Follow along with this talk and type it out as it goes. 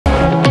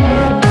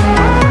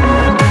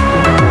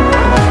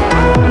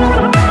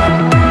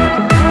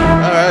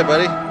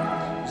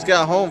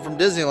got home from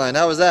Disneyland.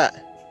 How was that?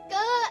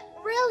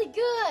 Good, really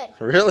good.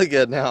 Really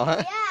good now,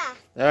 huh?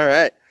 Yeah. All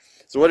right.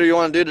 So what do you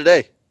want to do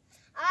today?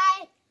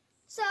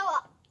 So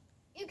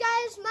you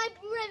guys might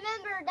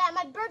remember that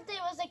my birthday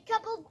was a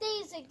couple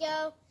days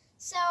ago.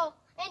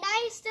 And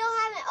I still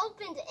haven't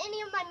opened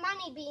any of my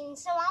money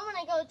beans, so I want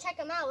to go check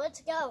them out.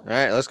 Let's go. All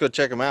right, let's go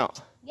check them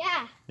out.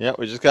 Yeah. Yeah,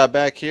 we just got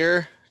back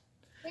here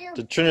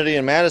to Trinity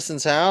and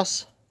Madison's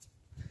house.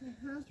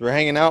 We're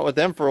hanging out with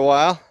them for a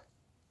while.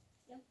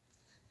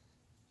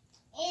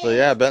 So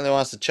yeah, Bentley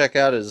wants to check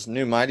out his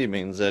new Mighty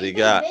Beans that he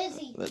got,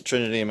 that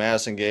Trinity and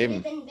Madison gave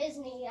him. Been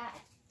busy, yeah.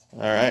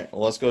 All right,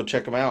 well, let's go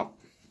check them out.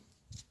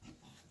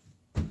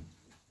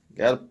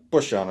 Got a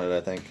push on it, I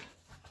think.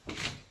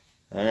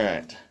 All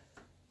right.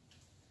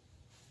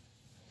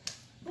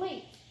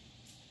 Wait,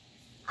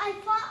 I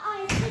thought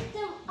I put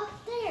them up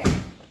there.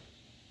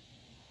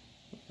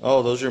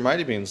 Oh, those are your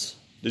Mighty Beans.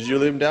 Did you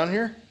leave them down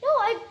here? No,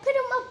 I put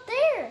them up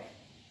there.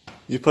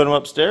 You put them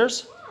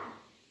upstairs?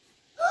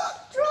 Yeah.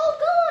 They're all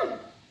gone.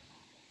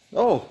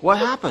 Oh, what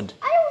happened?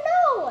 I don't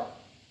know.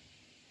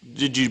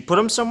 Did you put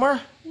them somewhere?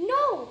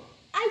 No,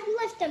 I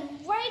left them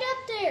right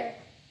up there.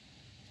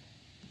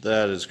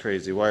 That is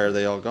crazy. Why are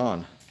they all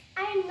gone?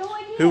 I have no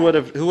idea. Who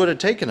would have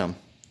taken them?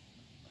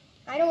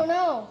 I don't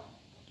know.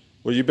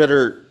 Well, you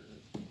better.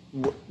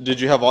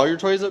 Did you have all your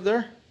toys up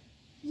there?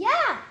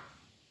 Yeah.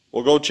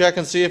 Well, go check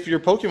and see if your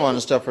Pokemon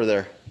and stuff are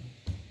there.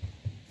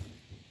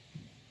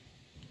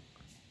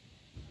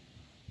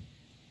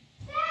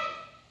 Dad,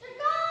 they're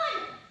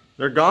gone.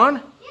 They're gone?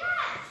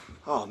 Yeah.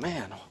 Oh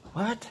man,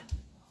 what?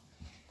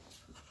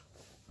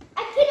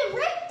 I put them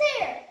right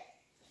there.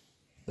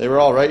 They were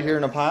all right here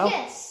in a pile?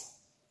 Yes.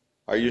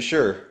 Are you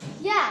sure?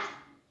 Yeah,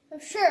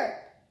 I'm sure.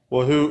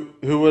 Well, who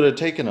would have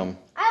taken them?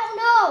 I don't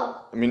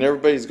know. I mean,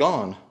 everybody's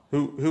gone.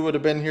 Who would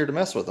have been here to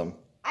mess with them?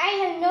 I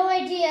have no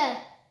idea.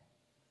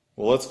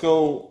 Well, let's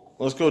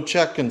go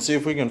check and see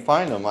if we can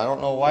find them. I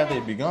don't know why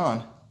they'd be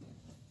gone.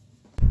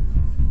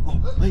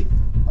 Oh, wait.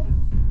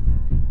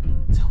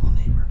 Tell a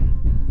neighbor.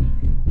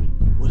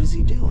 What is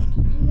he doing?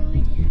 I have no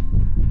idea.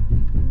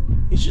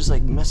 He's just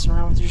like messing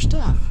around with your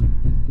stuff.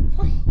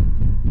 What?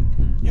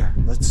 Here,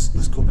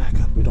 let's go back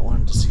up. We don't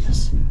want him to see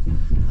us.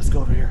 Let's go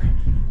over here.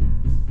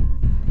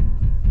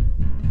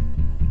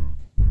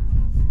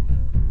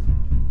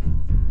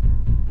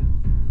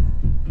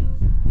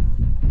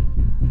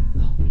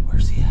 Oh,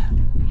 where's he at?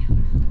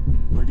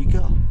 Where'd he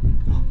go?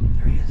 Oh,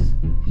 there he is.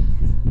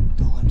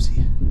 Don't let him see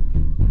you.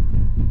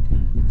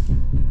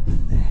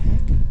 What the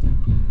heck?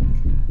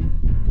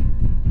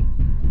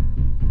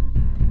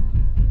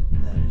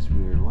 That is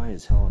weird. Why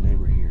is Hello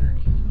Neighbor here?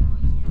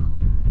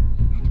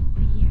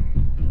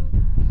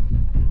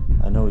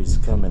 I know he's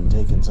come and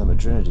taken some of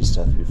Trinity's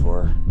stuff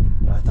before,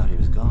 but I thought he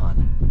was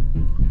gone.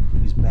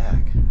 He's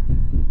back.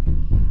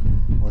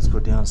 Let's go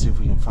down and see if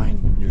we can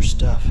find your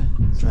stuff.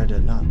 Try to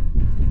not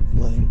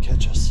let him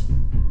catch us.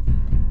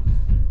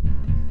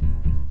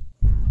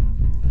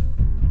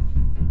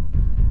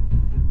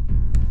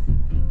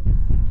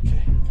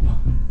 Okay, come on.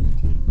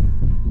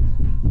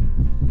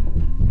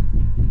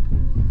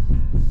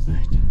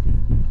 Alright.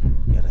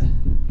 Gotta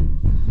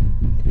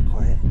be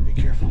quiet and be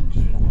careful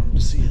because we don't want him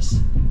to see us.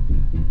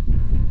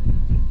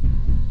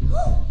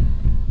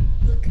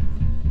 Look.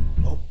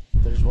 Oh,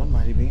 there's one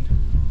Mighty Bean.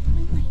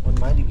 One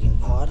Mighty Bean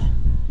pod.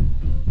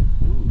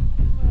 Ooh.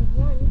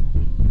 One.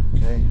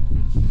 Okay.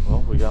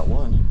 Well, we got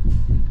one.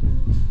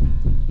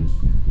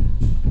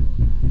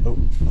 Oh,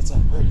 what's that?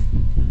 Hurry.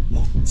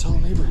 Oh, it's Hello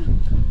Neighbor. Hurry,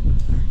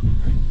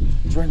 hurry.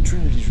 It's right in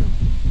Trinity's room.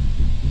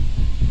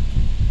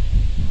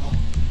 Oh.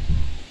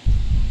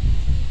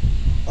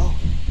 Oh,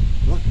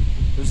 look.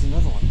 There's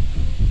another one.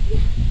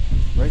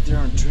 Right there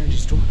on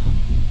Trinity's door.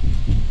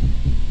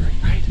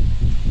 Right.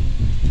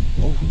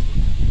 Oh,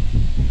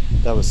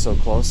 that was so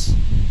close.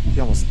 He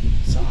almost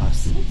saw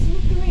us. Let's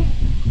look around.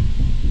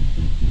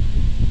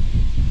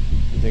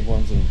 You think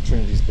one's in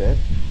Trinity's bed?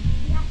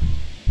 Yeah.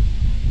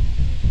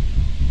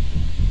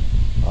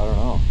 I don't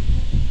know.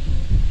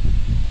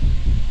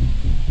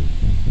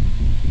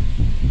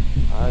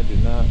 I do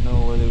not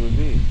know where they would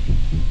be.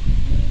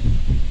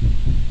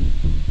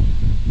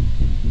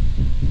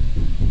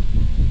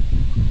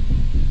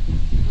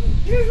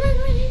 There's one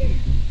right here.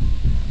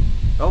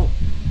 Oh,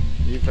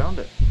 you found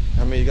it.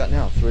 How many you got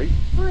now? 3?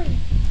 3.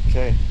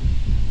 Okay.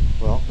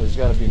 Well, there's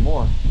got to be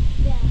more.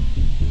 Yeah.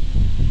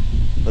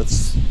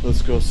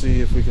 Let's go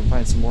see if we can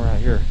find some more out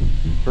here.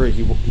 Hurry!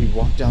 He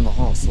walked down the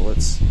hall, so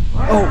let's.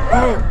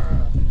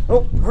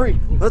 Oh! Hurry!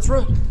 Let's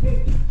run!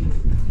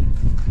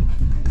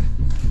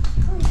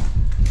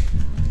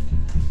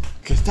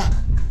 Okay, stop!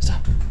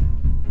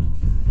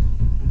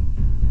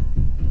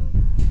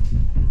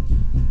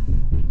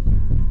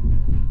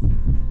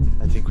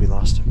 I think we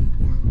lost him.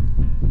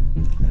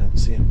 I don't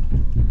see him.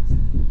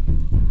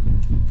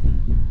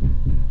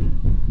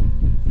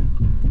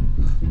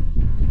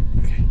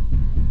 Okay.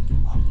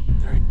 Oh,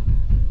 there he.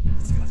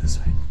 Let's go this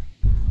way.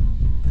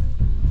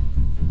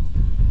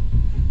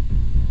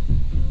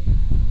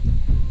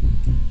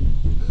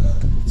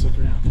 Let's look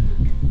around.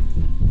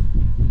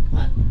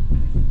 What?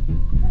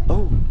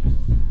 Oh,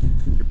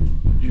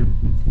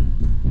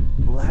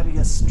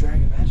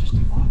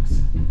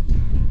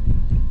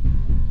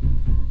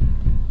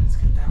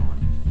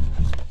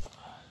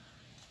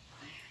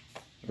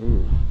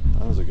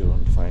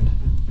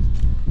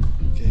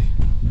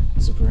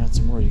 find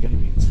some more. You got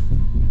beans.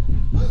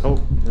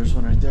 Oh, there's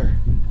one right there.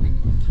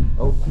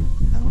 Oh,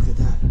 and look at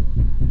that.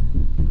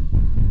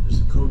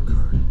 There's a code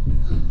card.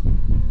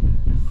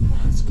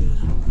 That's good.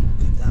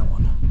 Get that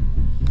one.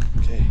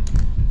 Okay,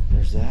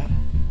 there's that.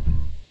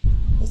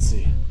 Let's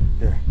see.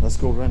 Here, let's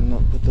go run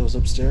and put those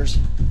upstairs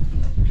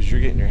because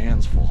you're getting your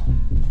hands full.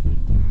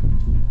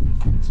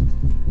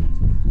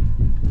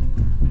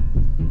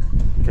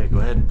 Okay, go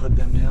ahead and put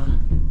them down.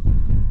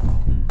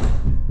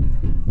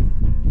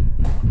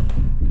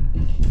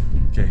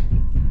 Okay,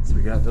 so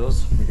we got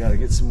those. We gotta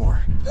get some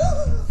more.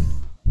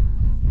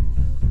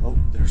 Oh,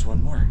 there's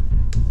one more.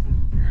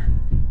 Here,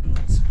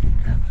 let's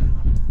grab that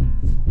one.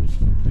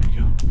 There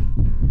you go.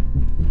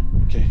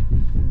 Okay,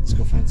 let's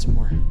go find some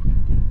more.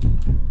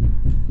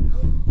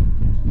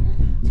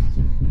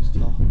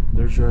 Oh,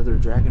 there's your other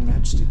Dragon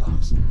Majesty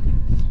box.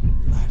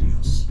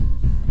 Gladios.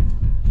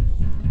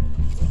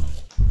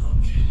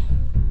 Okay.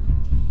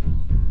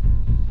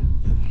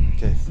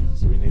 Okay,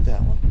 so we need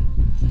that one.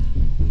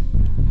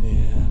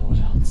 And what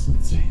else?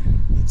 Let's see.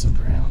 Let's look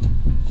around.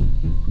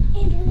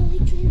 And our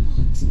Elite Trainer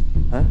box.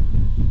 Huh?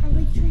 Our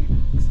Elite Trainer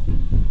box.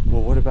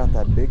 Well, what about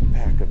that big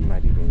pack of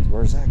Mighty Beans?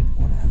 Where's that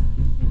one at?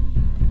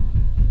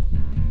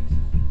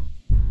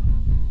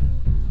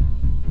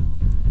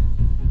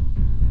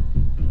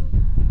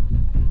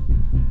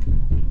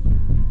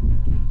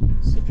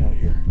 Let's look out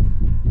here.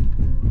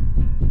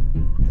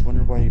 I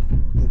wonder why you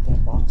put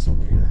that box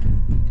over here.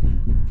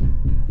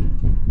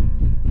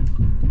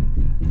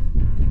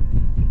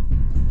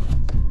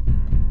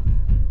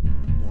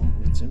 No,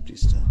 it's empty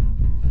still.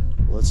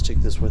 Well, let's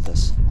take this with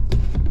us.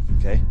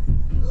 Okay?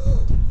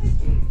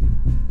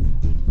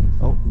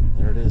 Oh,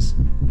 there it is.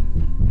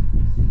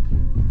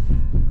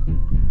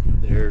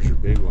 There's your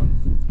big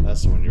one.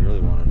 That's the one you really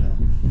wanted, huh?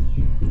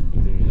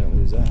 Good thing you didn't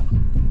lose that.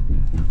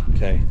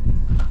 Okay.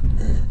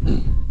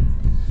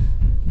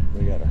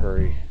 We gotta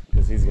hurry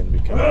because he's gonna be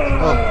coming.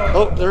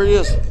 Oh, there he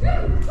is.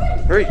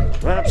 Hurry,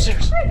 run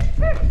upstairs.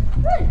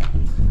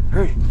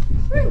 Hurry.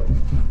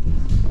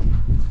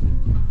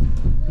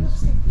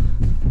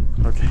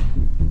 Okay,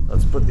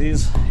 let's put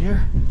these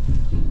here.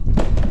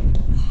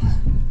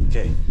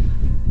 Okay,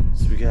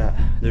 so we got,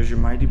 there's your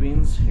Mighty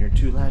Beans and your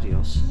 2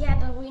 Latios. Yeah,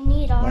 but we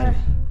need our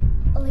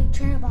Elite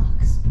Trainer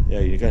box.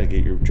 Yeah, you gotta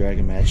get your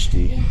Dragon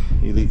Majesty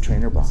Elite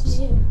Trainer box.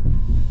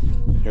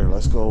 Here,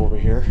 let's go over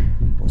here.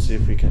 We'll see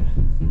if we can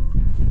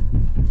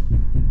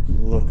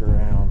look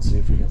around, see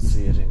if we can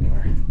see it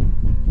anywhere.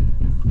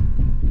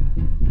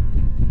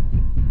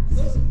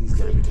 He's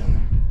gotta be down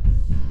there.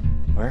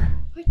 Where?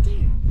 Right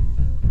there.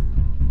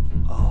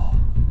 Oh,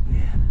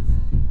 man.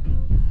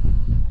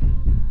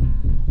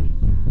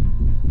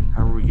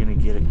 How are we gonna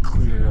get it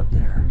clear up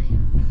there?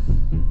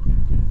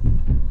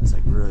 That's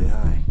like really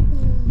high.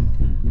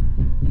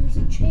 Use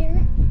a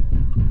chair.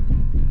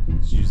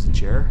 Let's use the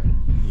chair.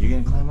 You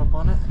gonna climb up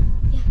on it?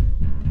 Yeah.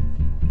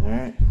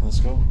 Alright, let's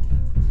go.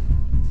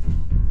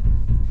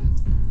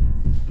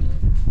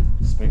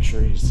 Let's make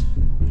sure he's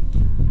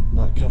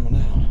not coming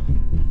out.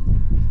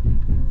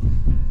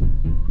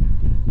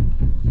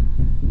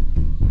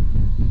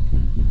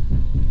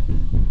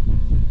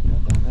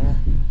 Not down there?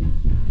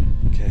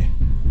 Okay.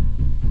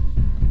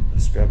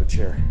 Let's grab a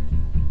chair.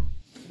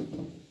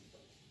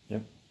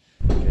 Yep.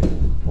 Okay,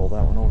 pull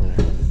that one over there.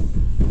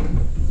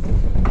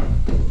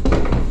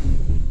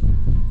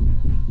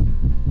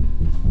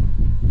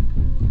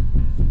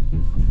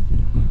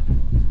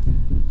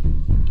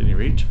 Can you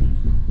reach?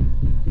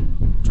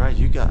 Try,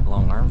 you got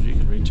long arms, you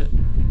can reach it.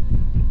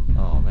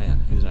 Oh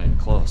man, he's not even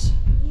close.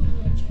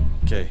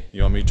 Okay,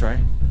 you want me to try?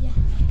 Yeah.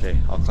 Okay,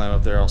 I'll climb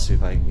up there, I'll see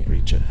if I can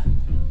reach it.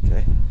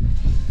 Okay.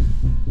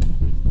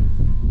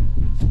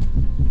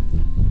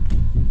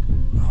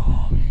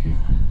 Oh man.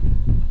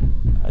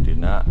 I do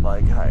not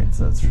like heights,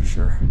 that's for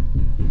sure.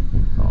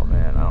 Oh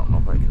man, I don't know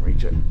if I can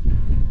reach it.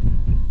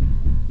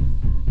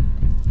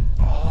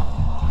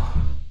 Oh.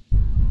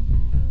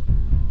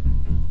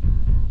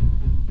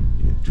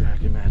 You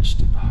Dragon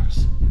Majesty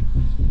box.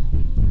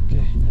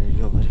 Okay, there you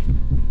go, buddy.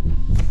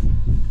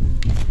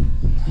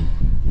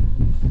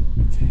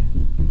 Okay,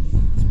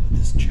 let's put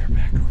this chair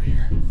back over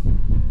here.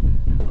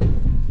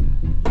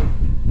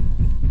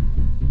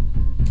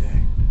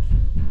 Okay,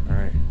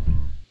 alright.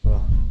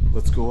 Well,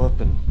 let's go up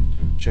and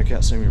check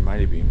out some of your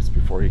Mighty Beans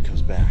before he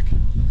comes back.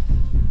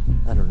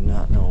 I do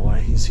not know why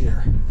he's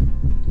here.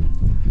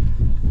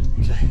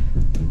 Okay,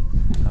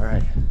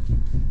 alright.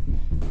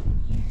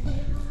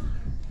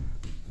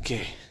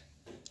 Okay.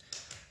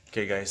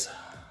 Okay guys,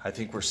 I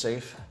think we're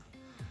safe.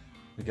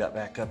 We got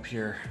back up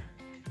here,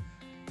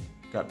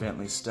 got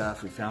Bentley's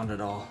stuff, we found it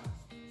all.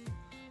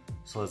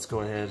 So let's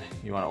go ahead.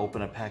 You want to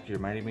open a pack of your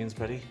Mighty Beans,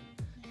 buddy?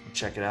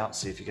 Check it out,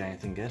 see if you got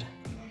anything good.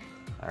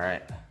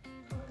 Alright.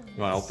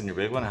 You want to open your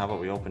big one? How about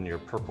we open your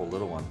purple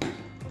little one?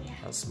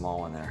 That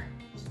small one there.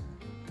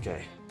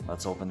 Okay,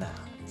 let's open that.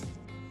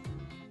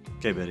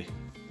 Okay, buddy.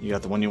 You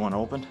got the one you want to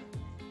open?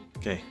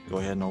 Okay, go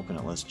ahead and open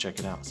it. Let's check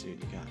it out, see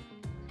what you got.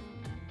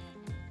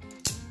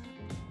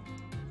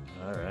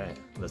 Alright,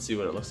 let's see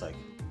what it looks like.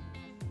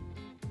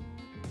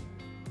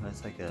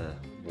 That's like a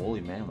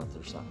woolly mammoth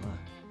or something, huh?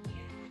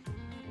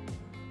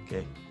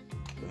 Okay,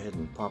 go ahead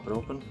and pop it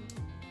open.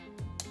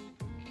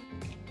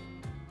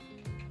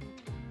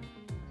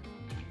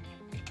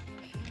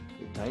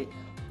 Get tight.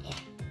 Yeah.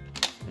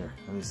 Here,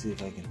 let me see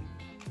if I can.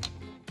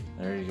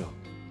 There you go.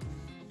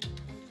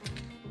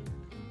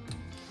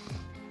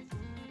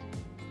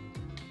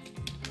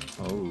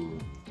 Oh.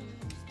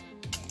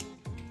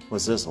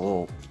 What's this? A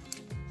little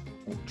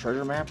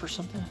treasure map or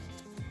something?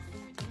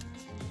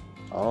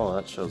 Oh,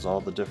 that shows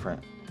all the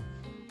different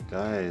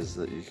guys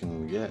that you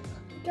can get.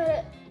 We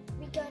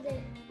got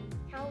a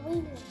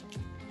Halloween one.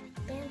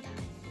 Vampire.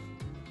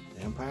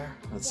 Vampire?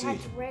 Let's see.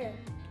 It's rare.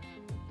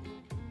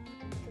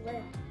 It's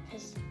rare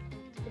because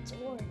it's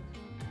orange.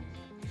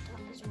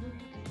 That was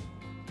orange.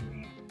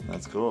 Rare.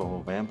 That's cool.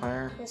 Well,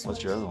 vampire.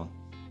 What's your other one?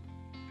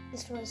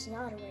 This one's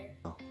not a rare.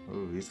 Oh,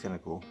 ooh, he's kind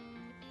of cool.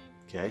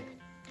 Okay.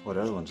 What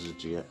other ones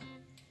did you get?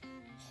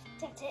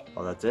 That's it.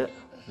 Oh, that's it?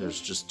 There's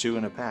just 2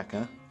 in a pack,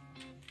 huh?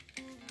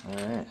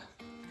 Alright.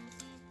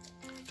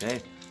 Okay.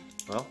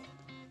 Well,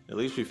 at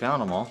least we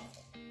found them all.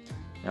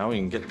 Now we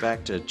can get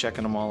back to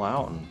checking them all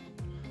out and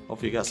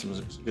hopefully you got some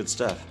good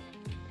stuff.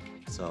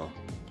 So,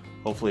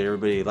 hopefully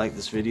everybody liked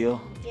this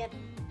video. Yep.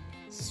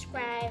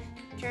 Subscribe,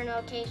 turn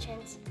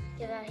notifications,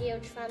 give a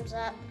huge thumbs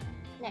up.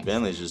 Next.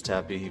 Bentley's just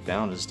happy he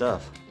found his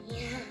stuff.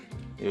 Yeah.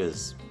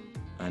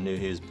 I knew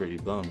he was pretty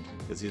bummed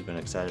because he's been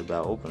excited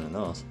about opening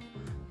those.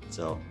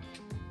 So,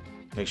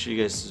 make sure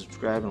you guys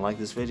subscribe and like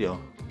this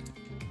video.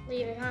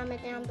 Leave a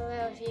comment down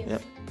below if you.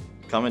 Yep.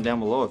 Comment down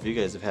below if you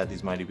guys have had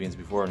these Mighty Beanz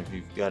before and if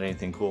you've got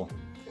anything cool.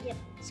 Yep.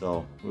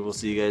 So, we will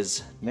see you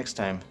guys next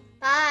time.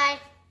 Bye.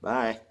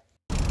 Bye.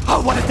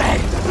 Oh, what a day!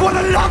 What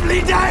a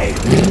lovely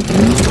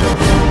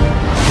day!